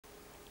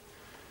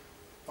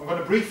I'm going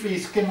to briefly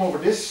skim over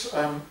this.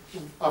 I've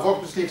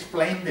obviously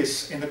explained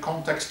this in the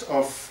context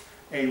of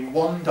a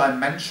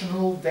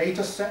one-dimensional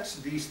data set,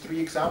 these three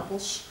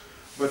examples,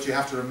 but you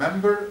have to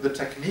remember the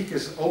technique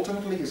is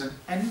ultimately an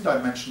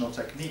n-dimensional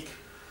technique.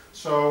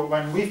 So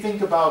when we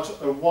think about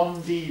a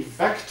 1D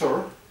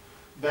vector,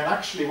 then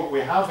actually what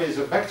we have is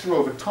a vector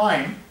over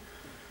time,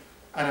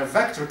 and a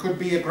vector could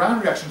be a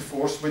ground reaction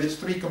force with its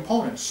three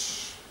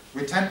components.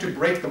 We tend to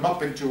break them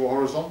up into a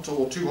horizontal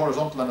or two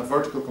horizontal and a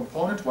vertical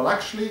component. Well,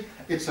 actually,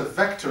 it's a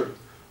vector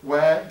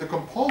where the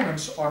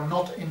components are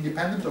not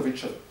independent of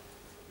each other.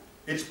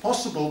 It's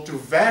possible to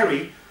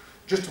vary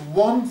just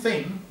one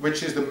thing,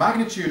 which is the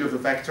magnitude of the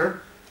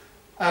vector,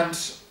 and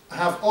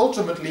have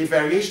ultimately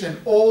variation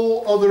in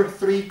all other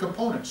three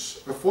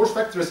components. The force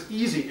vector is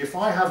easy. If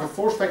I have a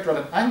force vector at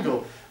an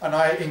angle and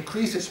I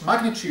increase its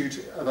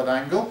magnitude at that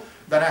angle,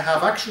 then I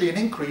have actually an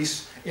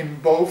increase in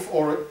both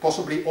or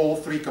possibly all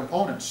three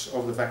components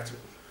of the vector.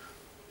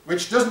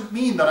 Which doesn't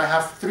mean that I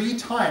have 3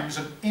 times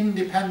an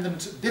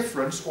independent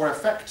difference or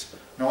effect.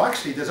 No,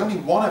 actually there's only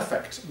one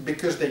effect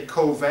because they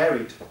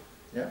co-varied.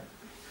 Yeah?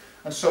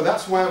 And so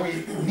that's where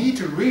we need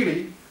to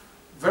really,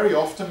 very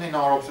often in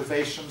our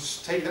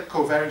observations, take that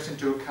covariance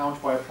into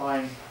account by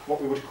applying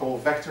what we would call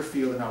vector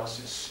field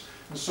analysis.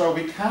 And so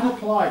we can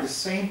apply the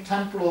same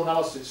temporal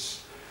analysis.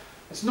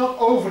 It's not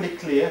overly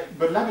clear,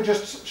 but let me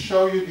just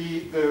show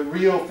you the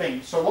real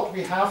thing. So what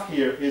we have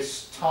here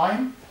is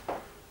time,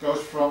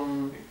 goes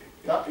from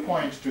that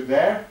point to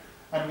there,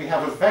 and we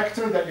have a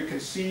vector that you can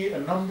see a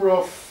number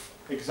of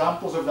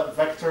examples of that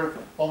vector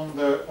on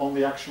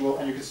the actual,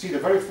 and you can see the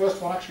very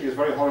first one actually is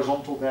very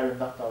horizontal there in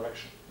that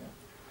direction.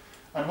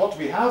 Yeah. And what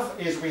we have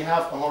is we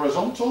have a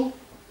horizontal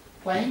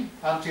plane,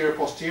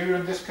 anterior-posterior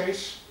in this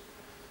case,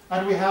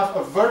 and we have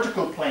a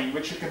vertical plane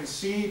which you can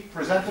see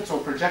presented or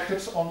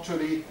projected onto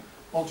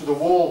the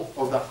wall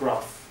of that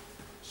graph.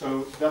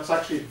 So that's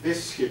actually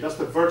this here, that's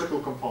the vertical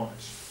component.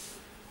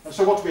 And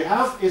so what we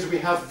have is we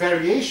have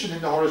variation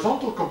in the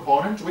horizontal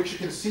component, which you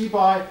can see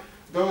by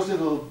those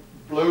little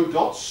blue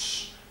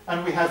dots,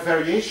 and we have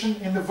variation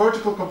in the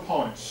vertical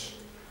components.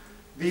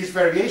 These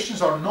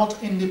variations are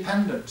not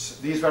independent.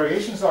 These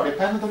variations are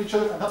dependent on each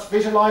other, and that's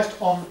visualized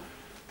on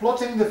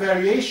plotting the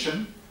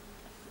variation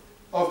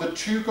of the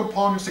two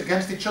components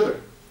against each other.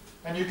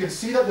 And you can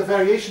see that the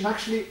variation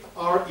actually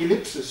are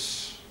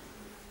ellipses.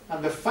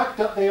 And the fact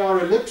that they are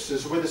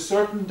ellipses with a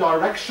certain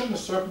direction, a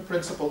certain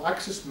principal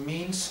axis,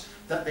 means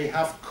that they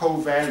have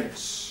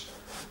covariance.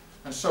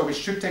 And so we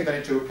should take that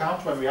into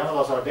account when we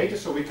analyze our data,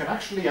 so we can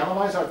actually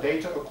analyze our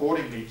data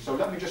accordingly. So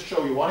let me just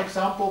show you one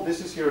example. This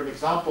is here an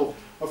example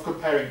of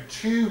comparing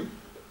two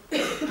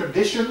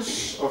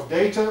conditions of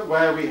data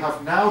where we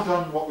have now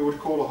done what we would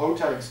call a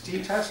Hoteling's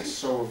t-test,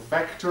 so a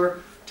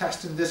vector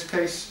test in this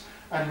case,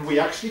 and we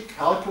actually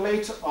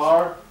calculate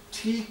our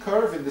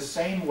t-curve in the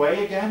same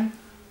way again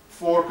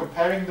for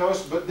comparing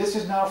those, but this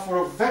is now for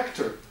a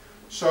vector.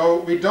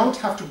 So we don't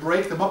have to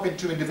break them up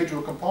into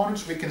individual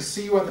components. We can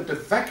see whether the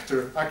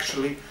vector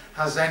actually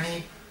has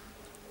any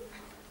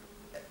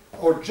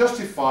or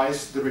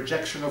justifies the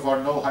rejection of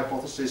our null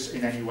hypothesis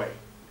in any way.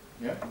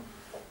 Yeah?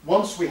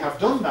 Once we have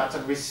done that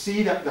and we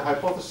see that the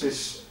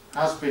hypothesis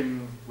has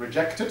been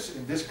rejected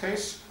in this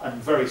case, and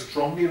very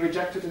strongly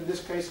rejected in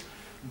this case,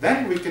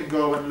 then we can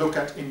go and look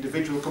at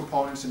individual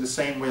components in the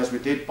same way as we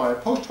did by a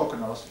post hoc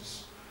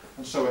analysis.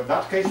 And so in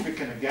that case we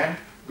can again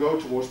go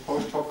towards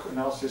post hoc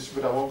analysis,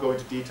 but I won't go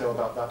into detail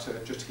about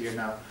that just here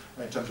now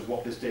in terms of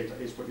what this data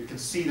is, but you can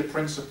see the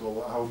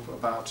principle, I hope,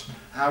 about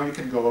how you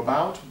can go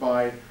about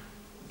by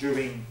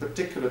doing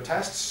particular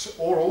tests,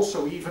 or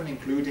also even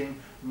including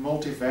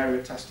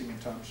multivariate testing in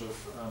terms of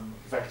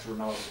vector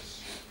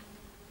analysis.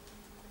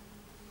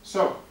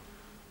 So,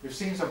 we've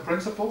seen some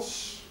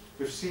principles,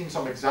 we've seen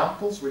some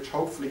examples which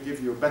hopefully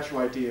give you a better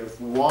idea of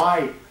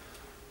why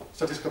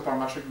statistical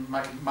parametric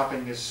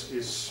mapping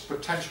is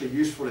potentially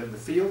useful in the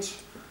field,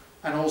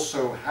 and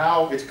also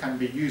how it can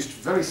be used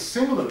very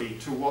similarly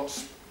to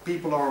what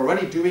people are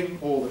already doing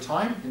all the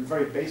time in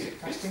very basic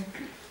testing.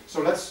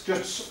 So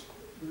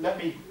let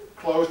me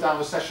close down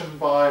the session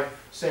by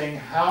saying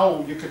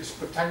how you could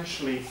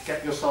potentially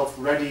get yourself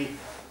ready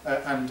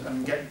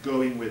and get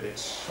going with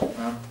it.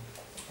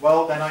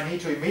 Well, then I need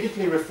to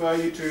immediately refer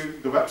you to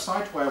the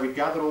website where we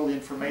gather all the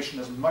information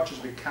as much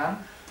as we can,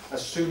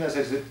 as soon as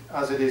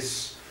it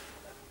is,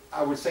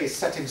 I would say,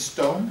 set in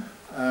stone.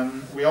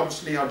 We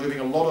obviously are doing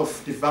a lot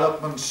of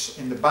developments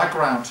in the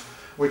background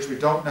which we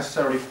don't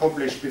necessarily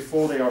publish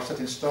before they are set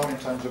in stone, in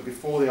terms of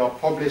before they are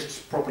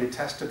published, properly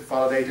tested,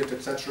 validated,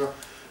 etc.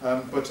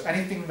 But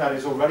anything that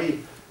is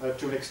already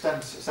to an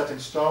extent set in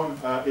stone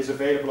is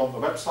available on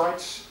the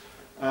website.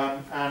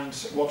 And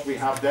what we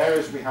have there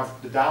is we have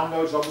the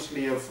downloads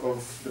obviously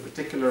of the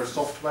particular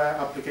software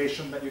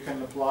application that you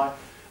can apply.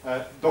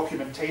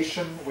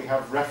 Documentation, we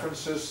have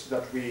references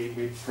that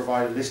we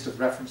provide a list of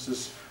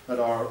references that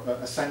are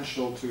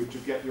essential to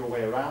get your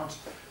way around.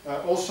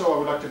 Also, I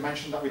would like to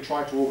mention that we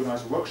try to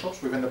organize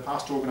workshops. We've in the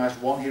past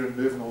organized one here in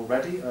Leuven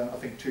already, I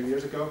think 2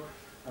 years ago.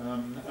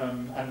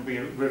 And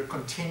we're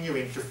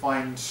continuing to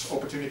find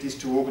opportunities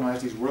to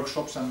organize these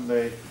workshops, and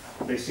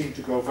they seem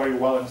to go very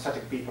well in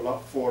setting people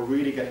up for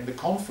really getting the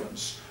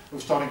confidence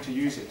of starting to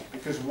use it.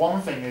 Because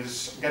one thing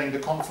is getting the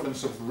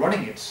confidence of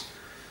running it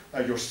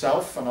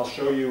yourself, and I'll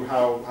show you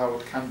how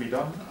it can be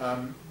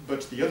done.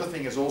 But the other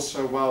thing is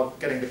also, well,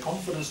 getting the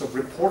confidence of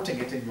reporting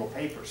it in your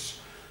papers.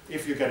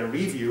 If you get a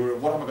reviewer,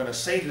 what am I going to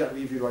say to that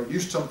reviewer? I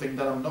used something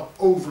that I'm not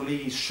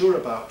overly sure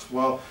about.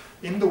 Well,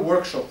 in the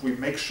workshop, we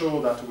make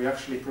sure that we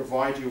actually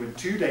provide you in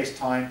 2 days'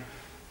 time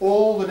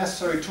all the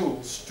necessary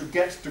tools to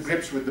get to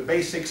grips with the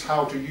basics,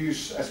 how to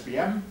use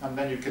SPM, and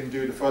then you can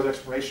do the further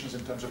explorations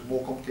in terms of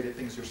more complicated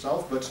things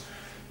yourself. But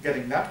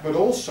getting that, but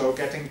also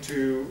getting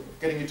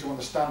you to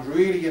understand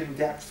really in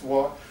depth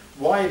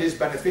why it is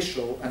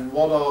beneficial and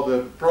what are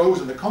the pros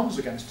and the cons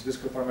against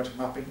statistical parametric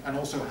mapping, and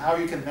also how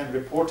you can then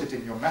report it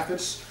in your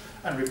methods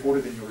and report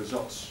it in your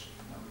results,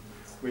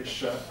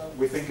 which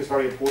we think is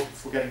very important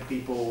for getting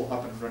people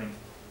up and running.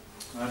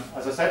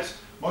 As I said,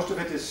 most of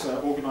it is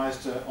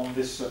organized on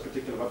this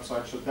particular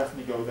website, so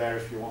definitely go there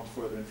if you want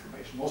further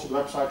information. Also, the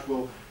website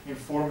will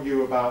inform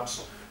you about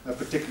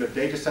particular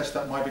data sets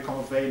that might become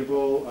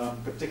available,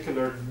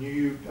 particular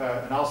new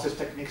analysis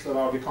techniques that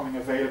are becoming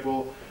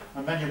available.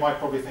 And then you might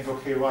probably think,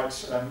 okay, right,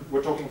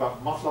 we're talking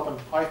about MATLAB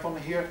and Python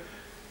here.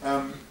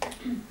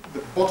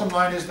 The bottom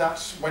line is that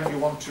when you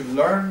want to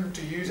learn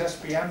to use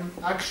SPM,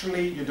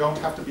 actually you don't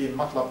have to be a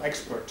MATLAB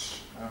expert.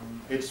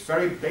 It's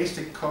very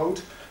basic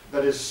code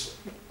that is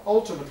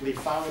ultimately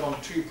founded on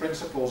 2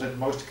 principles in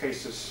most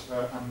cases.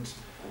 And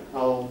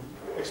I'll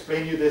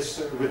explain you this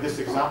with this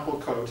example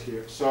code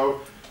here.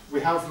 So we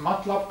have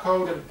MATLAB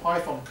code and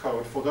Python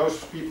code. For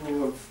those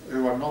people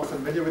who are not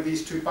familiar with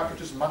these 2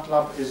 packages,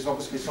 MATLAB is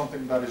obviously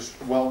something that is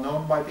well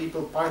known by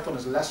people. Python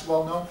is less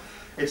well known.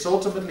 It's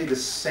ultimately the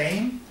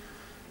same,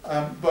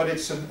 but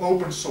it's an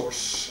open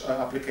source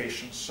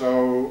application.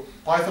 So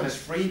Python is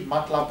free,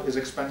 MATLAB is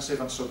expensive,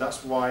 and so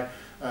that's why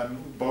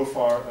both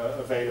are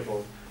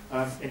available.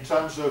 In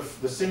terms of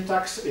the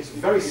syntax, it's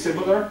very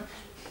similar,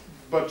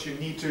 but you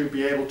need to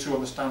be able to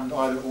understand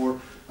either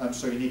or.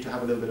 So you need to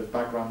have a little bit of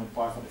background in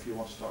Python if you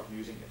want to start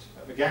using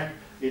it. Again,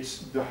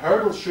 the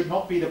hurdle should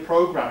not be the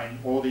programming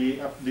or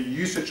the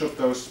usage of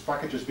those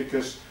packages,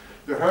 because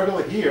the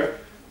hurdle here,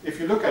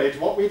 if you look at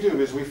it, what we do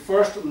is we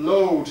first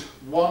load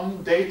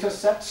one data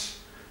set,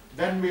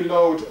 then we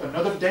load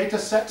another data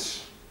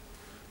set.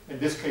 In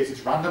this case,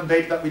 it's random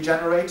data that we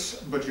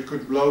generate, but you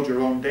could load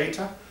your own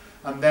data.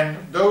 And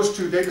then those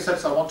 2 data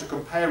sets I want to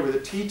compare with a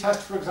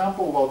t-test, for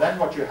example. Well, then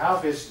what you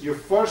have is you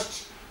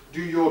first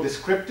do your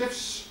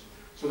descriptives.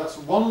 So that's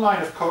one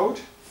line of code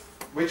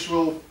which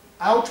will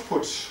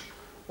output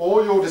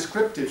all your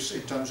descriptives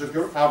in terms of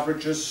your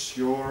averages,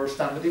 your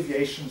standard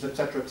deviations,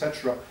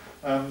 etc.,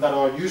 that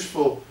are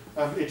useful.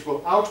 It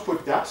will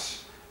output that,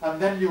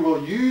 and then you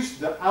will use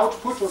the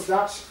output of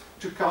that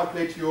to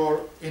calculate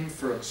your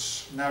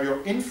inference. Now,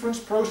 your inference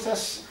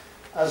process,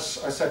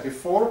 as I said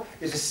before,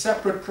 is a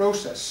separate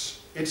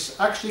process. It's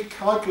actually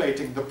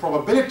calculating the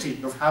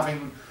probability of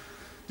having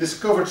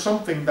discovered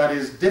something that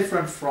is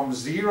different from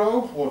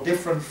 0 or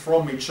different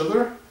from each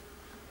other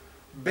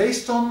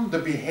based on the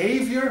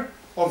behavior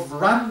of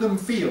random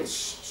fields,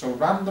 so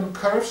random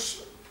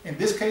curves, in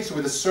this case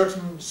with a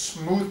certain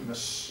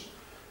smoothness.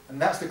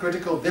 And that's the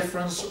critical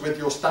difference with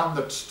your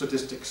standard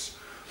statistics.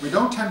 We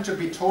don't tend to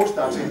be taught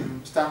that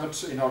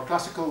in our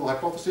classical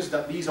hypothesis,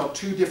 that these are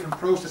 2 different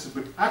processes,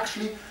 but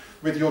actually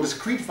with your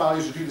discrete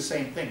values you do the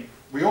same thing.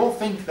 We all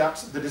think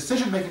that the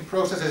decision-making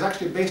process is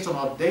actually based on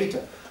our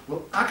data.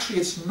 Well, actually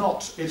it's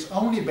not. It's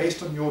only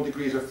based on your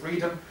degrees of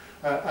freedom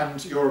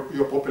and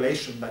your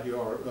population that you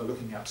are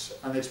looking at.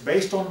 And it's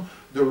based on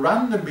the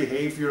random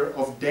behavior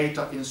of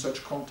data in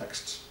such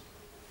contexts.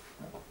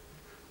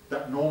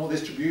 That normal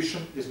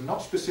distribution is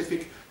not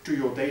specific to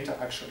your data,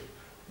 actually.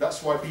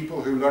 That's why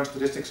people who learned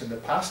statistics in the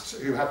past,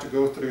 who had to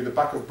go through the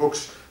back of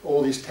books,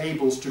 all these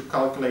tables to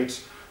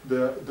calculate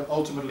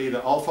ultimately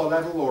the alpha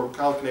level, or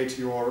calculate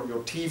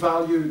your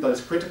t-value that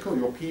is critical,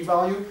 your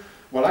p-value.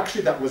 Well,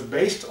 actually that was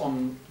based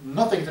on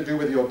nothing to do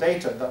with your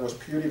data. That was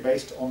purely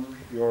based on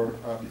your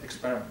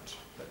experiment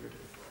that you did.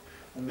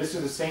 And this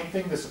is the same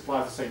thing, this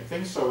applies the same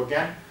thing. So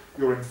again,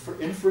 your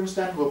inference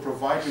then will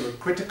provide you a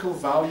critical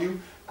value,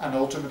 and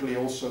ultimately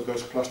also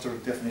those cluster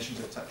definitions,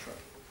 etc.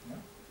 Yeah?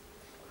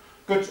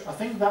 Good, I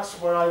think that's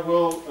where I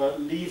will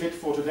leave it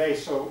for today.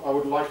 So I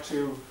would like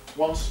to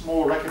once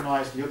more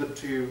recognize the other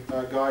 2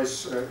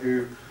 guys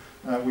who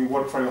we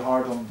worked very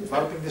hard on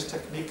developing this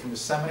technique and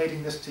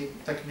disseminating this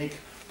technique,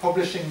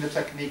 publishing the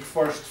technique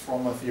first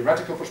from a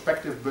theoretical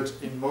perspective, but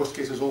in most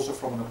cases also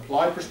from an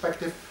applied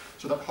perspective,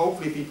 so that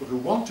hopefully people who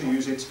want to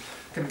use it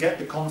can get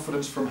the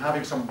confidence from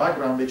having some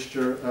background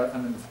literature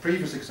and in the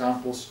previous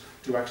examples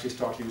to actually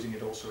start using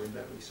it also in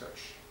their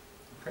research.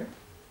 Okay?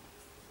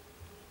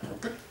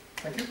 Good,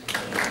 thank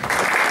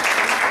you.